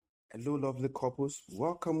Hello, lovely couples.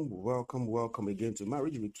 Welcome again to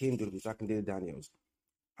Marriage Rekindled with Akindele Daniels.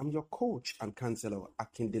 I'm your coach and counselor,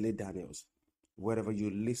 Akindele Daniels. Wherever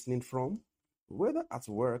you're listening from, whether at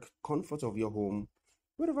work, comfort of your home,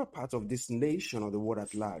 whatever part of this nation or the world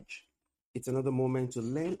at large, it's another moment to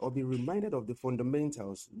learn or be reminded of the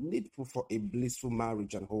fundamentals needful for a blissful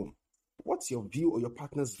marriage and home. What's your view or your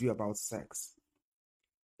partner's view about sex?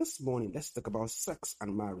 This morning, let's talk about sex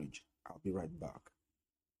and marriage. I'll be right back.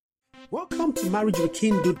 Welcome to Marriage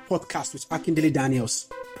Rekindled podcast with Akindele Daniels.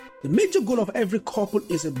 The major goal of every couple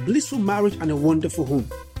is a blissful marriage and a wonderful home.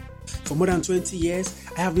 For more than 20 years,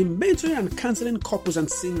 I have been mentoring and counseling couples and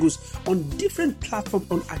singles on different platforms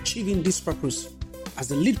on achieving this purpose. As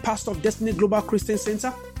the lead pastor of Destiny Global Christian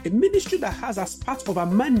Center, a ministry that has as part of our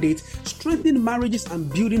mandate strengthening marriages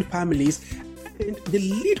and building families, and the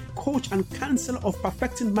lead coach and counselor of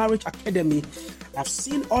Perfecting Marriage Academy, I've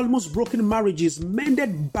seen almost broken marriages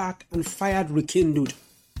mended back and fired rekindled.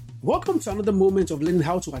 Welcome to another moment of learning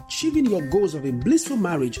how to achieving your goals of a blissful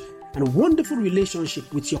marriage and a wonderful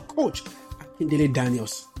relationship with your coach, Akindele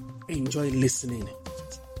Daniels. Enjoy listening.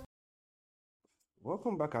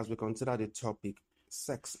 Welcome back as we consider the topic,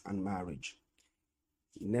 sex and marriage.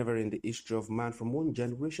 Never in the history of man from one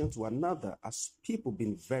generation to another has people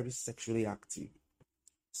been very sexually active.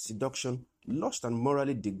 Seduction, lust and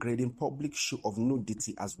morally degrading public show of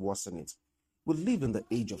nudity has worsened it. We live in the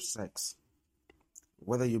age of sex.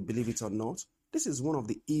 Whether you believe it or not, this is one of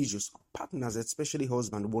the issues partners, especially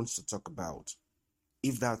husband, wants to talk about.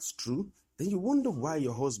 If that's true, then you wonder why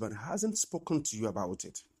your husband hasn't spoken to you about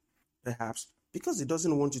it. Perhaps because he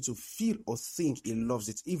doesn't want you to feel or think he loves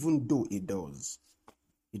it even though he does.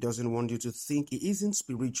 He doesn't want you to think he isn't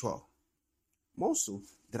spiritual. More so,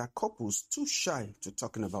 there are couples too shy to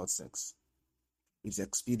talking about sex. It's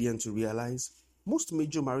expedient to realize most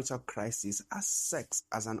major marital crises have sex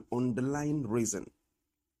as an underlying reason.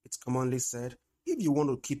 It's commonly said, if you want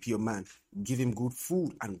to keep your man, give him good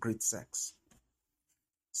food and great sex.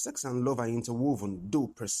 Sex and love are interwoven, though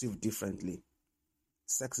perceived differently.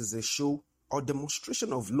 Sex is a show or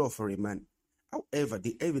demonstration of love for a man. However,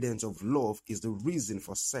 the evidence of love is the reason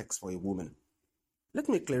for sex for a woman. Let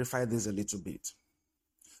me clarify this a little bit.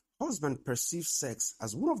 Husband perceives sex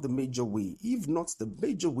as one of the major way, if not the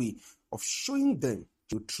major way, of showing them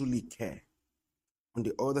you truly care. On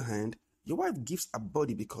the other hand, your wife gives her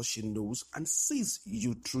body because she knows and sees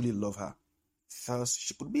you truly love her. Thus,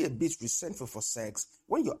 she could be a bit resentful for sex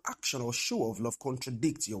when your action or show of love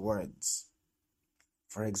contradicts your words.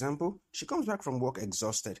 For example, she comes back from work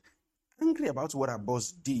exhausted, angry about what her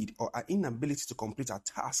boss did or her inability to complete her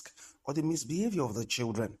task or the misbehavior of the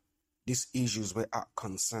children. These issues were our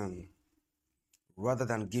concern. Rather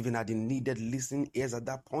than giving her the needed listening ears at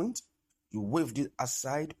that point, you waved it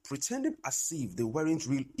aside, pretending as if they weren't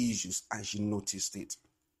real issues and she noticed it.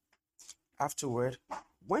 Afterward,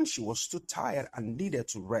 when she was too tired and needed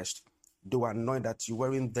to rest, though annoyed that you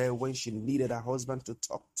weren't there when she needed her husband to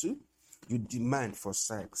talk to, you demand for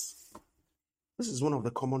sex. This is one of the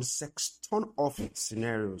common sex turn-off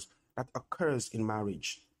scenarios that occurs in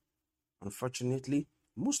marriage. Unfortunately,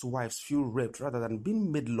 most wives feel raped rather than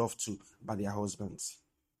being made love to by their husbands.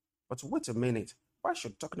 But wait a minute, why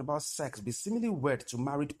should talking about sex be seemingly weird to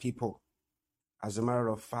married people? As a matter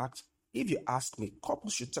of fact, if you ask me,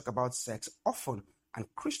 couples should talk about sex often and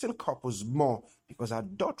Christian couples more because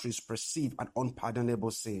adultery is perceived an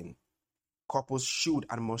unpardonable sin. Couples should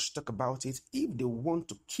and must talk about it if they want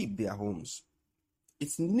to keep their homes.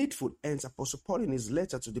 It's needful, hence Apostle Paul in his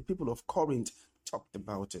letter to the people of Corinth talked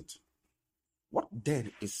about it. What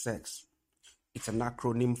then is sex? It's an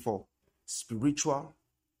acronym for spiritual,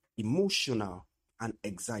 emotional, and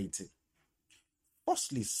anxiety.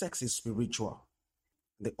 Firstly, sex is spiritual.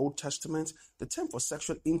 In the Old Testament, the term for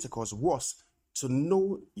sexual intercourse was to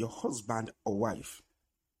know your husband or wife.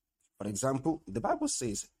 For example, the Bible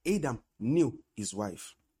says Adam knew his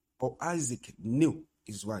wife, or Isaac knew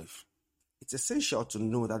his wife. It's essential to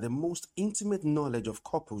know that the most intimate knowledge of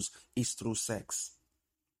couples is through sex.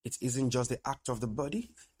 It isn't just the act of the body,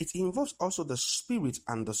 it involves also the spirit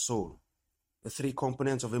and the soul. The three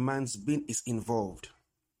components of a man's being is involved.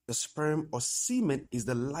 The sperm or semen is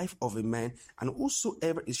the life of a man, and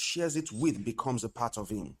whosoever he shares it with becomes a part of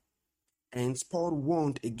him. Hence, Paul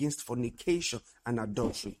warned against fornication and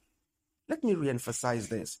adultery. Let me re-emphasize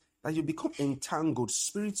this, that you become entangled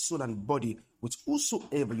spirit, soul, and body with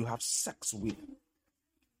whosoever you have sex with.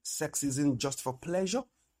 Sex isn't just for pleasure,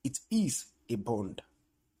 it is a bond.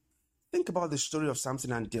 Think about the story of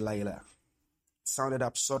Samson and Delilah. It sounded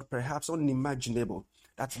absurd, perhaps unimaginable,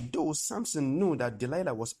 that though Samson knew that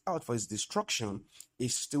Delilah was out for his destruction, he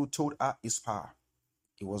still told her his power.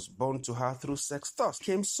 It was born to her through sex, thus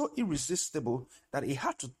became so irresistible that he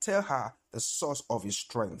had to tell her the source of his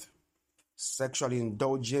strength. Sexual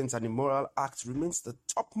indulgence and immoral acts remains the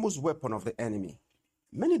topmost weapon of the enemy.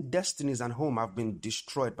 Many destinies and homes have been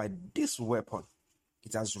destroyed by this weapon.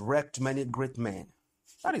 It has wrecked many great men.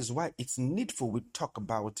 That is why it's needful we talk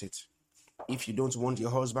about it. If you don't want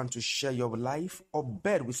your husband to share your life or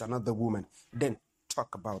bed with another woman, then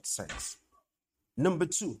talk about sex. Number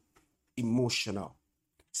 2, emotional.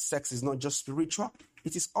 Sex is not just spiritual,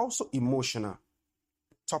 it is also emotional.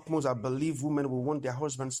 Topmost I believe women will want their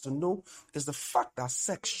husbands to know is the fact that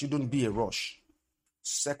sex shouldn't be a rush.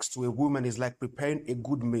 Sex to a woman is like preparing a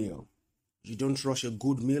good meal. You don't rush a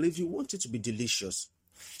good meal if you want it to be delicious.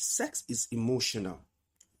 Sex is emotional.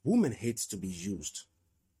 Women hate to be used.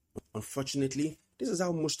 Unfortunately, this is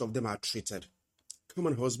how most of them are treated. Come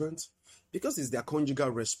on, husbands. Because it's their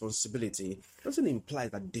conjugal responsibility, doesn't imply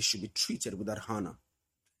that they should be treated with that honor.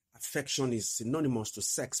 Affection is synonymous to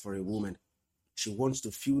sex for a woman. She wants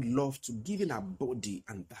to feel love to give in her body,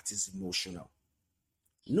 and that is emotional.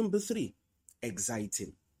 Number 3,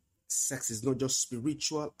 exciting. Sex is not just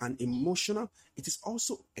spiritual and emotional, it is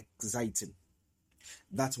also exciting.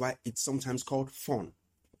 That's why it's sometimes called fun.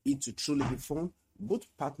 It to truly be fun, both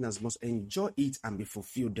partners must enjoy it and be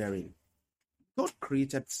fulfilled therein. God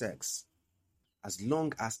created sex. As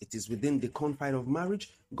long as it is within the confines of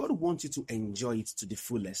marriage, God wants you to enjoy it to the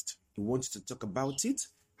fullest. He wants you to talk about it,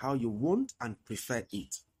 how you want and prefer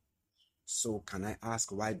it. So can I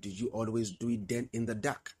ask, why do you always do it then in the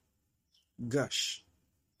dark? Gosh,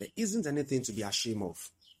 there isn't anything to be ashamed of.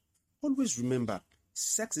 Always remember,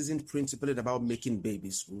 sex isn't principally about making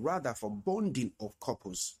babies, rather for bonding of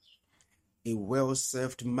couples. A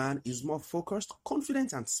well-served man is more focused,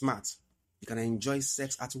 confident, and smart. You can enjoy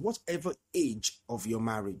sex at whatever age of your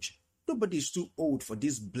marriage. Nobody is too old for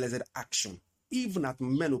this blessed action. Even at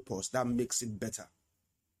menopause, that makes it better.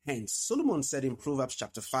 Hence, Solomon said in Proverbs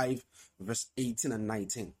chapter 5, verse 18 and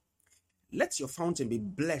 19, "Let your fountain be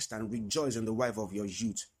blessed and rejoice in the wife of your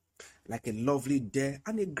youth. Like a lovely deer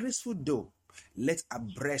and a graceful doe, let a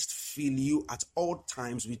breast fill you at all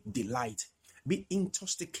times with delight. Be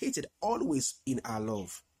intoxicated always in our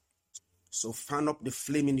love." So fan up the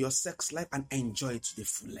flame in your sex life and enjoy it to the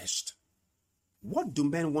fullest. What do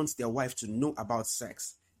men want their wife to know about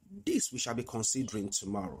sex? This we shall be considering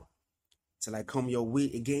tomorrow. Till I come your way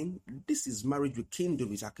again, this is Marriage Rekindled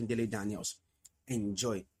with Akindele Daniels.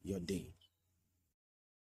 Enjoy your day.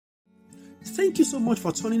 Thank you so much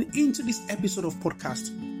for tuning into this episode of podcast.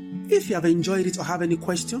 If you have enjoyed it or have any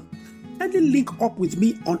question, kindly link up with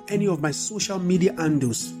me on any of my social media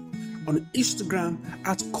handles. On Instagram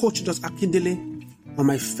at coach.akindele, on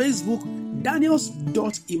my Facebook,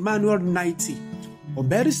 daniels.emmanuel90, or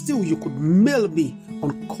better still, you could mail me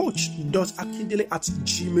on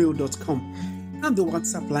coach.akindele@gmail.com, and the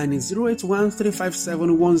WhatsApp line is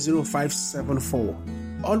 081-357-10574.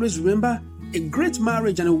 Always remember, a great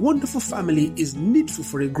marriage and a wonderful family is needful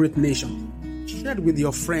for a great nation. Share it with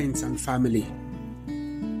your friends and family.